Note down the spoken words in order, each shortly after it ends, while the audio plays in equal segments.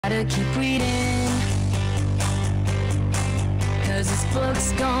Gotta keep reading, 'cause this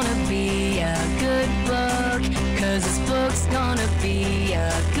book's gonna be a good book. 'Cause this book's gonna be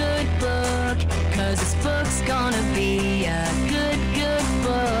a good book. 'Cause this book's gonna be a good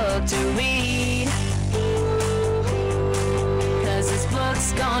book to read. 'Cause this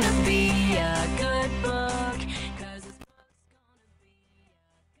book's gonna be a good book. 'Cause this book's gonna be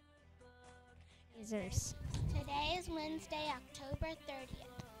a good book. Today is Wednesday, October 30th,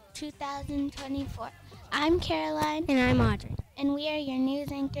 2024. I'm Caroline. And I'm Audrey. And we are your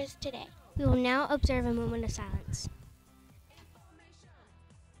news anchors today. We will now observe a moment of silence.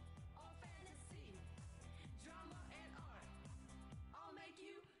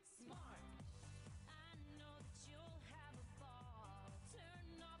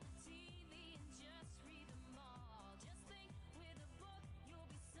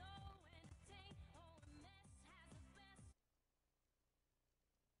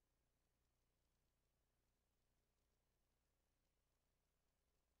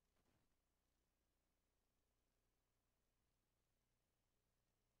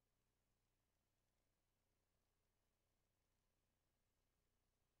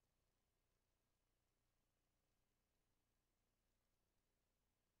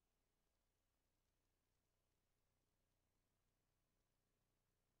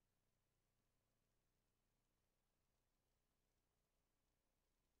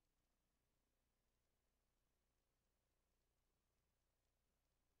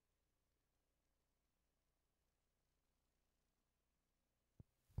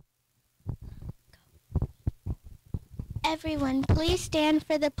 Everyone, please stand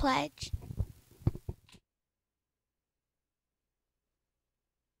for the pledge.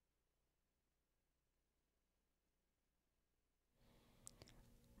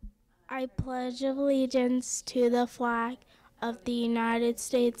 I pledge allegiance to the flag of the United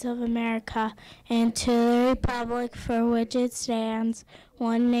States of America and to the republic for which it stands,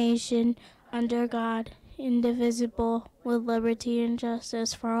 one nation, under God, indivisible, with liberty and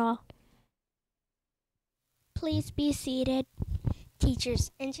justice for all. Please be seated.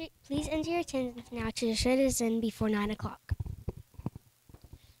 Teachers, please enter your attendance now to the citizen before 9 o'clock.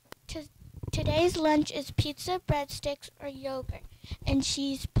 Today's lunch is pizza, breadsticks, or yogurt, and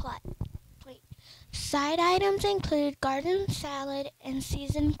cheese plate. Side items include garden salad and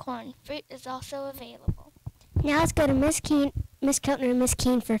seasoned corn. Fruit is also available. Now let's go to Miss Keltner and Miss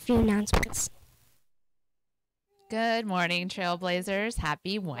Keene for a few announcements. Good morning, Trailblazers.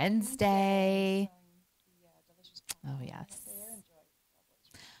 Happy Wednesday. Oh, yes.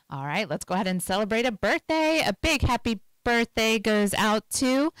 All right, let's go ahead and celebrate a birthday. A big happy birthday goes out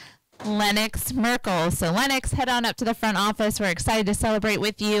to Lennox Merkel. So Lennox, head on up to the front office. We're excited to celebrate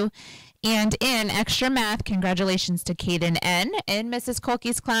with you. And in extra math, congratulations to Kaden N. in Mrs.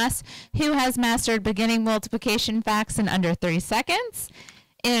 Kolke's class, who has mastered beginning multiplication facts in under 3 seconds.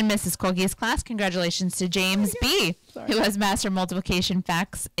 In Mrs. Kolke's class, congratulations to James B., who has mastered multiplication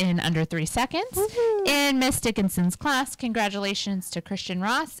facts in under 3 seconds. In Miss Dickinson's class, congratulations to Christian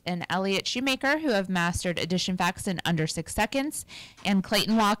Ross and Elliot Shoemaker, who have mastered addition facts in under 6 seconds. And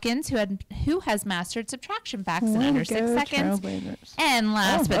Clayton Watkins, who has mastered subtraction facts in under 6 seconds. And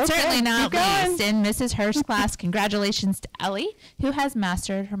last but certainly not least, in Mrs. Hurst's class, congratulations to Ellie, who has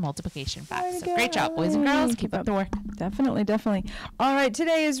mastered her multiplication facts. So great job, boys and girls. Keep up the work. Definitely. All right,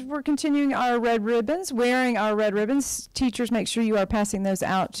 today we're continuing our red ribbons, wearing our red ribbons. Teachers, make sure you are passing those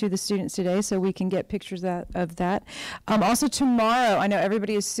out to the students today so we can get pictures of that. Also tomorrow, I know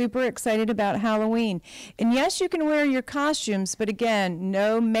everybody is super excited about Halloween. And yes, you can wear your costumes, but again,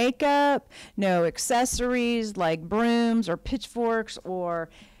 no makeup, no accessories like brooms or pitchforks or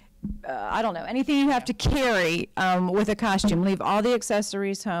I don't know, anything you have to carry with a costume. Leave all the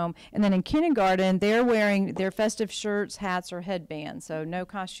accessories home. And then in kindergarten, they're wearing their festive shirts, hats, or headbands. So no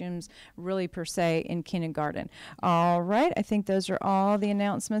costumes really per se in kindergarten. All right, I think those are all the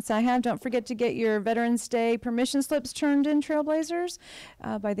announcements I have. Don't forget to get your Veterans Day permission slips turned in, Trailblazers,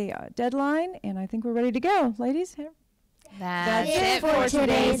 by the deadline. And I think we're ready to go. Ladies, That's it for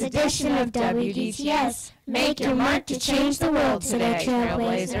today's edition of WDTS. Make your mark to change the world today,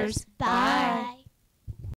 Trailblazers. Bye.